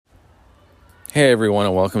Hey everyone,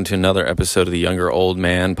 and welcome to another episode of the Younger Old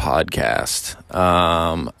Man podcast.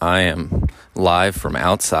 I am live from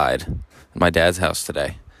outside my dad's house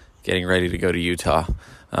today, getting ready to go to Utah.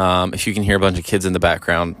 If you can hear a bunch of kids in the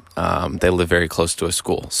background, they live very close to a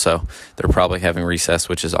school, so they're probably having recess,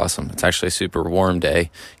 which is awesome. It's actually a super warm day,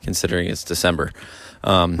 considering it's December.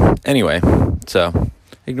 Anyway, so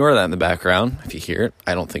ignore that in the background if you hear it.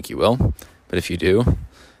 I don't think you will, but if you do,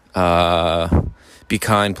 be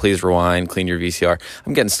kind, please rewind, clean your VCR.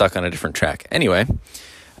 I'm getting stuck on a different track. Anyway,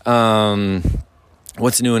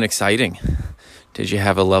 what's new and exciting? Did you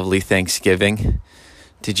have a lovely Thanksgiving?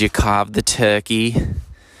 Did you carve the turkey?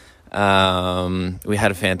 We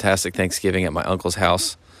had a fantastic Thanksgiving at my uncle's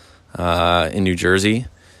house in New Jersey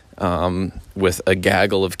with a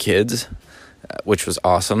gaggle of kids, which was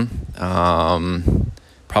awesome.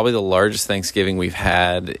 Probably the largest Thanksgiving we've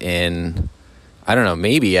had in, I don't know,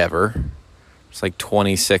 maybe ever. It's like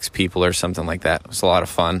 26 people or something like that. It was a lot of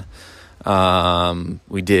fun.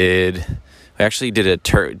 We actually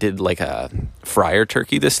did like a fryer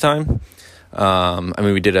turkey this time.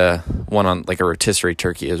 We did one on like a rotisserie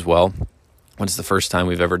turkey as well. It's the first time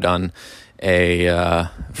we've ever done a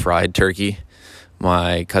fried turkey.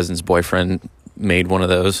 My cousin's boyfriend made one of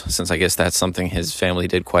those, since I guess that's something his family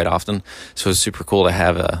did quite often. So it was super cool to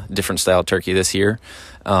have a different style turkey this year.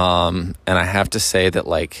 And I have to say that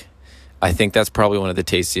I think that's probably one of the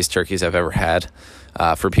tastiest turkeys I've ever had.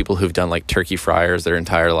 For people who've done like turkey fryers their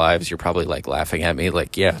entire lives, you're probably like laughing at me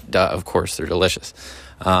like, yeah, duh, of course they're delicious.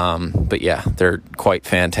 But yeah, they're quite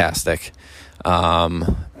fantastic. 10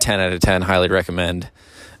 out of 10, highly recommend.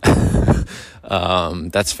 That's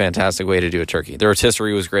a fantastic way to do a turkey. The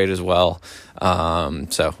rotisserie was great as well.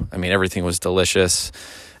 Everything was delicious.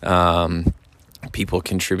 People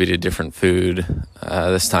contributed different food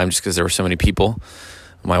this time just because there were so many people.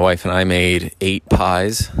 My wife and I made 8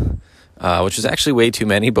 pies, which was actually way too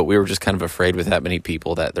many, but we were just kind of afraid with that many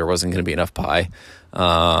people that there wasn't going to be enough pie.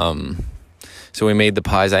 So we made the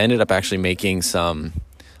pies. I ended up actually making some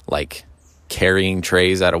carrying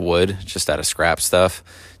trays out of wood, just out of scrap stuff,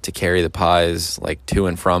 to carry the pies to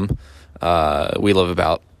and from. We live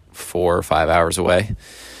about 4 or 5 hours away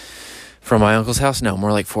from my uncle's house. No,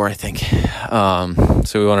 more like 4, I think.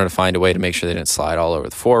 So we wanted to find a way to make sure they didn't slide all over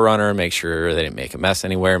the Forerunner, make sure they didn't make a mess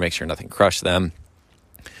anywhere, make sure nothing crushed them.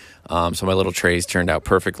 So my little trays turned out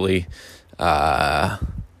perfectly.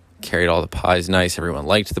 Carried all the pies nice. Everyone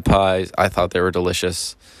liked the pies. I thought they were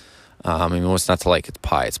delicious. What's not to like? It's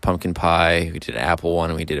pie. It's pumpkin pie. We did an apple one,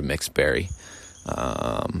 and we did a mixed berry.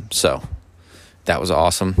 So that was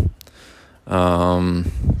awesome.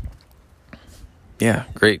 Yeah,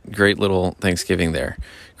 great little Thanksgiving there.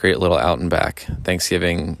 Great little out and back.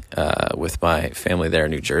 Thanksgiving with my family there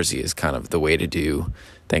in New Jersey is kind of the way to do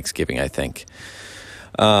Thanksgiving, I think.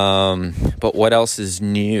 But what else is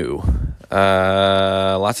new?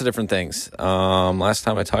 Lots of different things. Last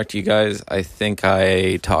time I talked to you guys, I think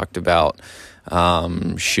I talked about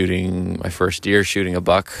shooting my first deer, shooting a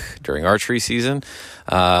buck during archery season.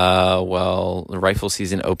 The rifle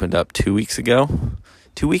season opened up 2 weekends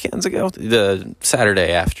ago, the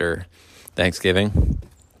Saturday after Thanksgiving.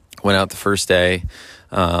 Went out the first day,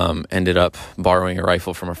 ended up borrowing a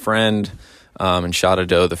rifle from a friend, and shot a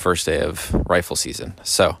doe the first day of rifle season.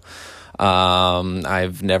 So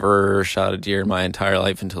I've never shot a deer in my entire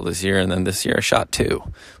life until this year, and then this year I shot 2,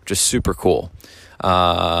 which is super cool.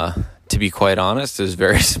 To be quite honest, it was a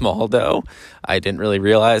very small doe. I didn't really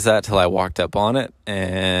realize that till I walked up on it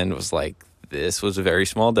and was like, this was a very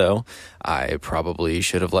small doe. I probably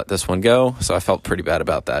should have let this one go. So I felt pretty bad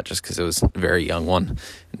about that just because it was a very young one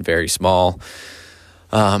and very small.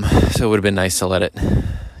 So it would have been nice to let it,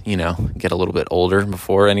 get a little bit older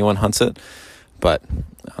before anyone hunts it. But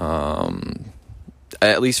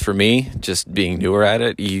at least for me, just being newer at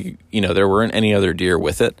it, there weren't any other deer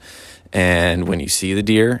with it. And when you see the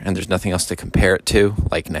deer and there's nothing else to compare it to,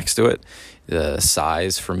 next to it, the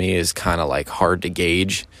size for me is kind of hard to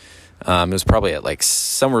gauge. It was probably at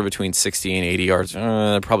somewhere between 60 and 80 yards,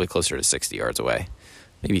 probably closer to 60 yards away,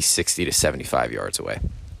 maybe 60 to 75 yards away.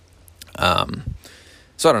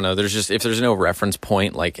 So I don't know, if there's no reference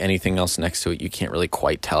point, anything else next to it, you can't really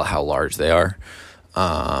quite tell how large they are.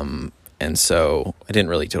 And so I didn't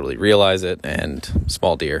really totally realize it, and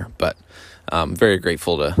small deer, but I'm very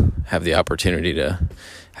grateful to have the opportunity to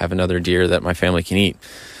have another deer that my family can eat.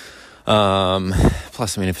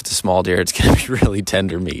 Plus, if it's a small deer, it's going to be really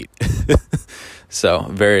tender meat. So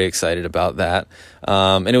I'm very excited about that.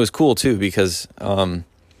 And it was cool too, because, I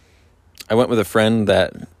went with a friend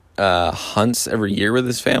that, hunts every year with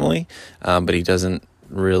his family. But he doesn't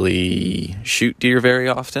really shoot deer very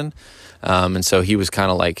often. And so he was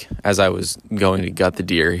kind of like, as I was going to gut the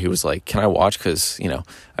deer, he was like, can I watch? Because, I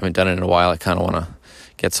haven't done it in a while. I kind of want to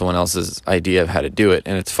get someone else's idea of how to do it.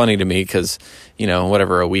 And it's funny to me because,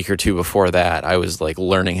 a week or two before that, I was like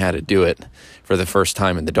learning how to do it for the first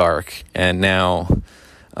time in the dark. And now,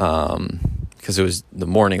 because it was the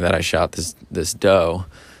morning that I shot this doe,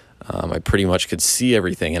 I pretty much could see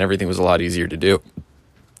everything, and everything was a lot easier to do.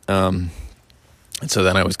 And so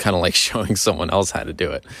then I was kind of like showing someone else how to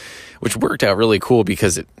do it, which worked out really cool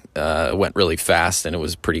because it went really fast and it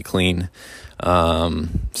was pretty clean.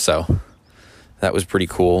 So that was pretty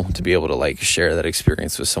cool to be able to like share that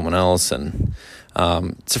experience with someone else. And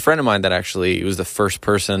it's a friend of mine that actually was the first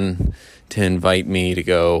person to invite me to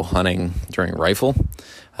go hunting during rifle.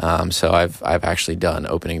 So I've actually done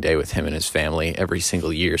opening day with him and his family every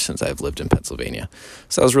single year since I've lived in Pennsylvania.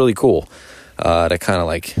 So that was really cool to kind of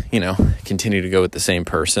like, continue to go with the same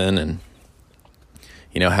person and,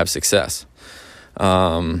 have success.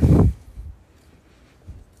 I'm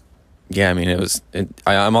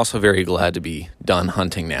also very glad to be done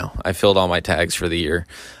hunting now. I filled all my tags for the year.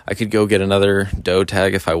 I could go get another doe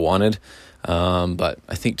tag if I wanted, but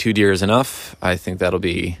I think 2 deer is enough. I think that'll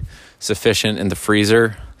be sufficient in the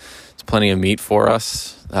freezer. It's plenty of meat for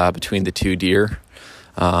us between the 2 deer.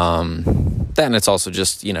 Then it's also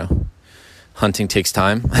just, hunting takes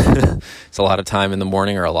time. It's a lot of time in the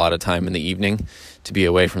morning or a lot of time in the evening to be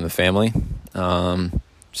away from the family.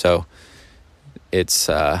 So it's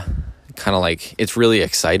kind of like, it's really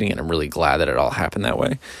exciting, and I'm really glad that it all happened that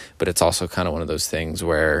way. But it's also kind of one of those things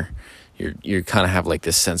where you kind of have like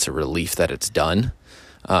this sense of relief that it's done.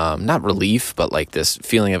 Not relief, but like this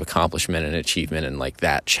feeling of accomplishment and achievement, and like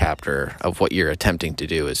that chapter of what you're attempting to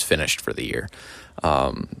do is finished for the year.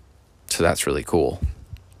 So that's really cool.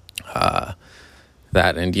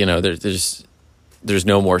 There's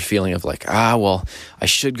no more feeling of like, I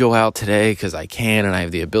should go out today because I can and I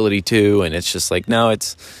have the ability to. And it's just like, no,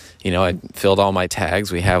 it's, I filled all my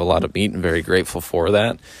tags. We have a lot of meat and very grateful for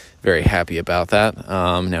that. Very happy about that.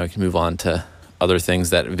 Now we can move on to other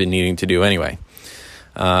things that I've been needing to do anyway.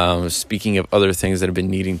 Speaking of other things that I've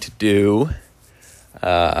been needing to do,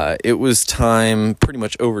 it was time, pretty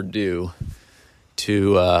much overdue,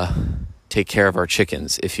 to take care of our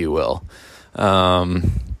chickens, if you will.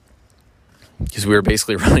 Because we were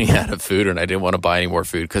basically running out of food, and I didn't want to buy any more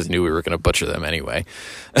food because I knew we were going to butcher them anyway.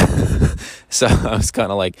 So I was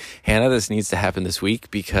kind of like, Hannah, this needs to happen this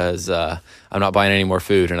week because I'm not buying any more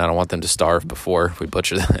food, and I don't want them to starve before we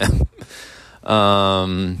butcher them.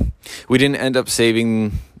 We didn't end up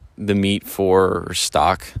saving the meat for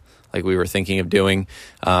stock like we were thinking of doing.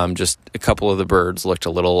 Just a couple of the birds looked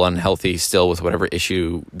a little unhealthy still with whatever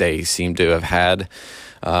issue they seemed to have had.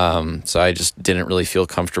 So I just didn't really feel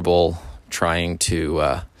comfortable trying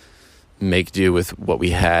to make do with what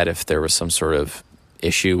we had if there was some sort of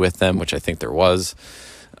issue with them, which I think there was.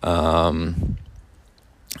 So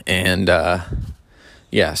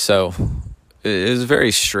it was a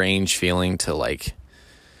very strange feeling to like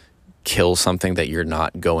kill something that you're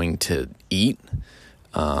not going to eat.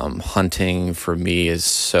 Hunting for me is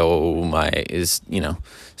so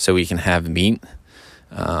we can have meat.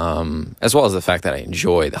 As well as the fact that I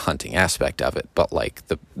enjoy the hunting aspect of it, but like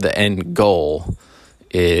the end goal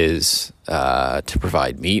is to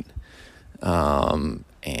provide meat, and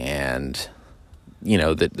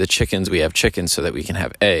the chickens, we have chickens so that we can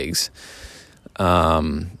have eggs,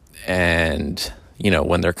 and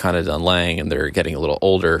when they're kind of done laying and they're getting a little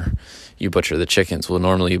older, you butcher the chickens. Well,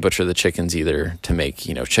 normally you butcher the chickens either to make,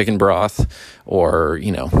 chicken broth or,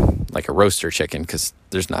 like a roaster chicken, because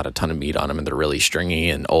there's not a ton of meat on them and they're really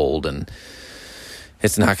stringy and old, and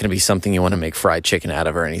it's not going to be something you want to make fried chicken out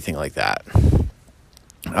of or anything like that.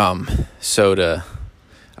 So to,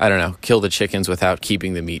 kill the chickens without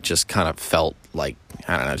keeping the meat just kind of felt like,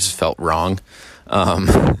 just felt wrong.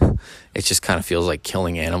 It just kind of feels like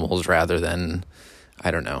killing animals rather than,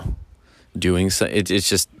 doing so. It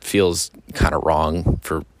just feels kind of wrong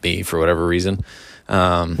for me for whatever reason.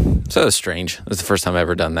 So it was strange. It was the first time I've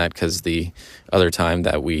ever done that, because the other time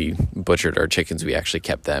that we butchered our chickens, we actually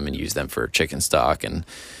kept them and used them for chicken stock and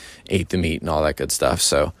ate the meat and all that good stuff.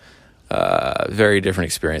 So very different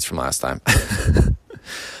experience from last time.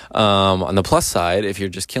 On the plus side, if you're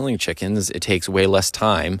just killing chickens, it takes way less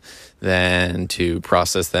time than to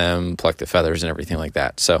process them, pluck the feathers and everything like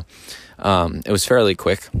that. So it was fairly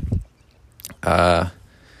quick.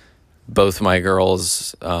 Both my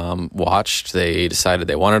girls watched. They decided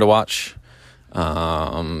they wanted to watch,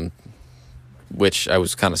 which I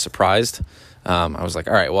was kind of surprised. I was like,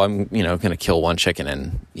 all right, well, I'm going to kill one chicken,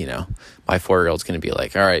 and my 4-year-old's going to be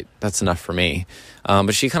like, all right, that's enough for me.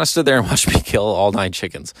 But she kind of stood there and watched me kill all 9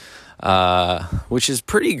 chickens. which is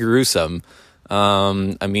pretty gruesome.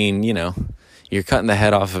 I mean, you're cutting the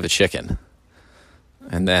head off of a chicken,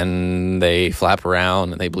 and then they flap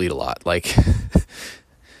around and they bleed a lot. Like,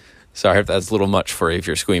 sorry if that's a little much for you if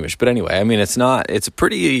you're squeamish. But anyway, I mean, it's a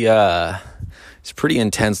pretty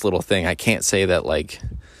intense little thing. I can't say that, like,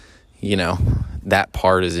 that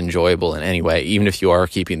part is enjoyable in any way, even if you are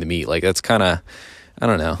keeping the meat. Like, that's kind of, I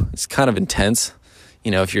don't know, it's kind of intense.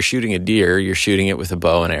 If you're shooting a deer, you're shooting it with a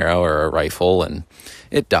bow and arrow or a rifle, and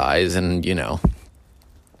it dies, and,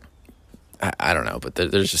 I don't know, but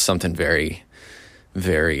there's just something very,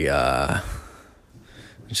 very, it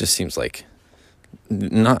just seems like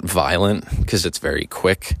not violent because it's very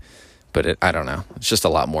quick, but I don't know, it's just a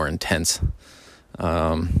lot more intense.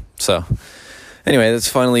 So anyway, that's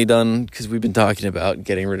finally done because we've been talking about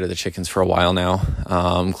getting rid of the chickens for a while now.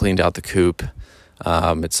 Cleaned out the coop.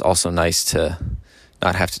 It's also nice to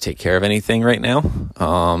not have to take care of anything right now,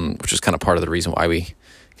 which is kind of part of the reason why we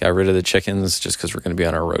got rid of the chickens, just because we're going to be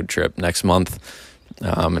on our road trip next month.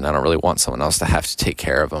 And I don't really want someone else to have to take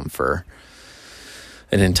care of them for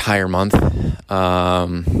an entire month.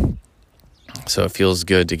 So it feels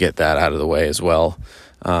good to get that out of the way as well.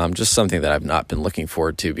 Just something that I've not been looking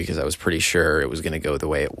forward to because I was pretty sure it was going to go the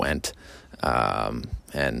way it went.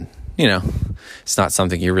 And, it's not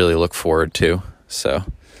something you really look forward to. So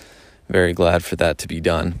very glad for that to be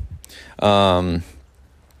done.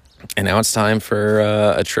 And now it's time for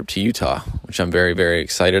a trip to Utah, which I'm very, very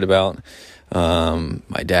excited about.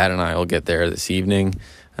 My dad and I will get there this evening.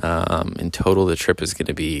 In total, the trip is going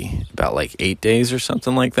to be about like 8 days or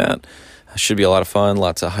something like that. Should be a lot of fun,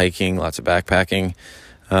 lots of hiking, lots of backpacking,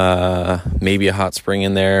 maybe a hot spring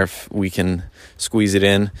in there if we can squeeze it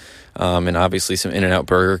in, and obviously some In-N-Out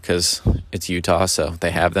Burger because it's Utah, so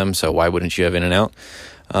they have them, so why wouldn't you have In-N-Out?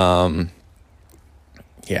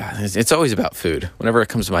 Yeah, it's always about food. Whenever it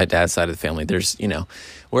comes to my dad's side of the family, there's,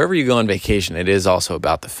 wherever you go on vacation, it is also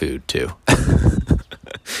about the food too.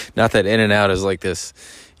 Not that In-N-Out is like this,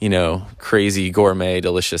 crazy gourmet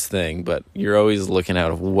delicious thing, but you're always looking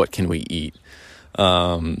out of what can we eat.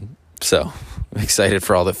 So I'm excited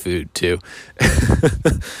for all the food too.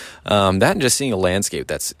 That and just seeing a landscape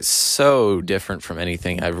that's so different from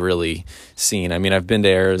anything I've really seen. I mean, I've been to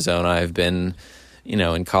Arizona. I've been,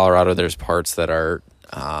 in Colorado, there's parts that are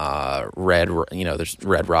red, there's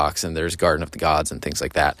red rocks and there's Garden of the Gods and things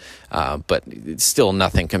like that. But it's still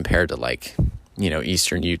nothing compared to like,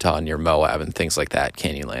 eastern Utah near Moab and things like that,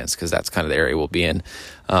 Canyonlands, because that's kind of the area we'll be in.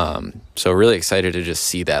 So really excited to just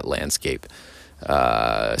see that landscape,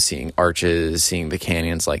 seeing arches, seeing the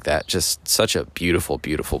canyons like that. Just such a beautiful,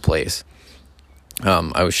 beautiful place.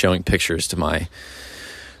 I was showing pictures to my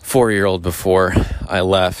 4-year-old before I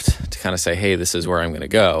left to kind of say, hey, this is where I'm going to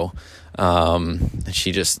go. And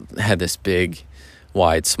she just had this big,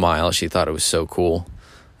 wide smile. She thought it was so cool.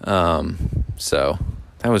 So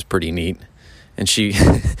that was pretty neat. And she,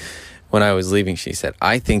 when I was leaving, she said,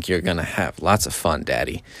 I think you're going to have lots of fun,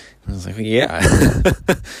 Daddy. I was like, yeah,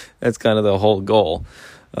 that's kind of the whole goal.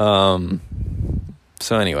 So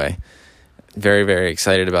anyway, very, very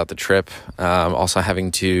excited about the trip. Also having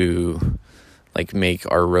to make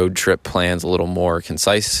our road trip plans a little more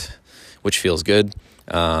concise, which feels good.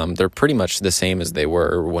 They're pretty much the same as they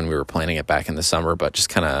were when we were planning it back in the summer, but just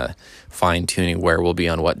kind of fine tuning where we'll be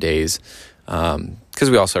on what days. Because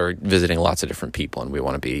we also are visiting lots of different people and we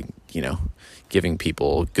want to be, giving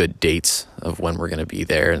people good dates of when we're going to be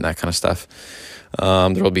there and that kind of stuff.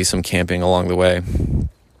 There will be some camping along the way,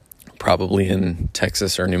 probably in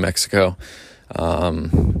Texas or New Mexico.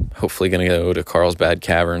 Hopefully going to go to Carlsbad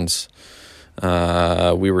Caverns.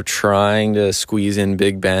 We were trying to squeeze in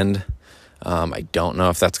Big Bend. I don't know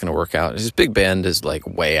if that's going to work out. Just Big Bend is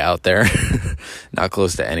way out there, not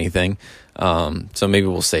close to anything. So maybe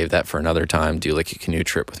we'll save that for another time, do a canoe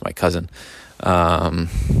trip with my cousin.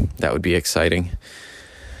 That would be exciting.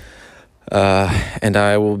 And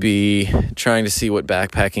I will be trying to see what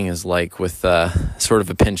backpacking is like with sort of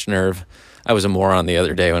a pinched nerve. I was a moron the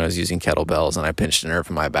other day when I was using kettlebells and I pinched a nerve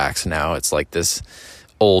in my back. So now it's like this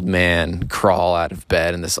old man crawl out of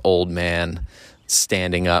bed and this old man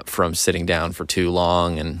standing up from sitting down for too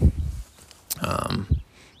long. And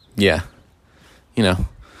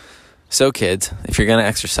so kids, if you're going to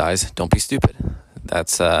exercise, don't be stupid.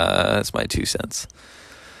 That's my 2 cents.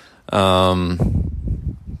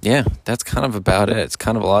 That's kind of about it. It's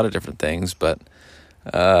kind of a lot of different things, but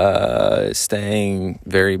staying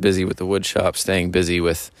very busy with the wood shop, staying busy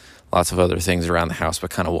with lots of other things around the house, but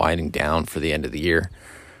kind of winding down for the end of the year.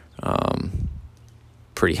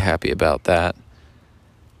 Pretty happy about that.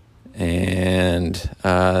 and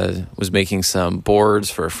was making some boards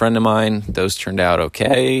for a friend of mine. Those turned out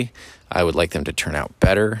okay. I would like them to turn out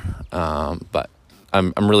better, but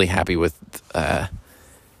I'm really happy with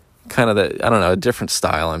kind of a different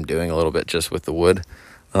style I'm doing a little bit just with the wood,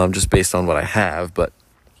 just based on what I have. But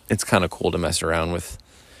it's kind of cool to mess around with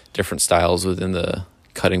different styles within the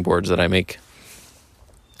cutting boards that I make.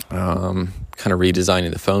 Kind of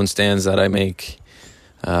redesigning the phone stands that I make,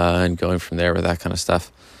 and going from there with that kind of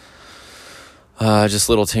stuff. Just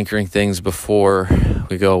little tinkering things before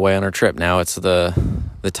we go away on our trip. Now it's the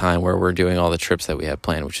time where we're doing all the trips that we have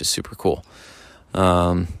planned, which is super cool.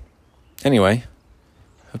 Anyway,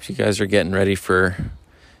 hope you guys are getting ready for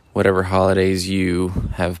whatever holidays you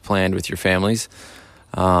have planned with your families.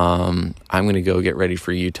 I'm going to go get ready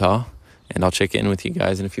for Utah, and I'll check in with you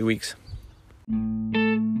guys in a few weeks.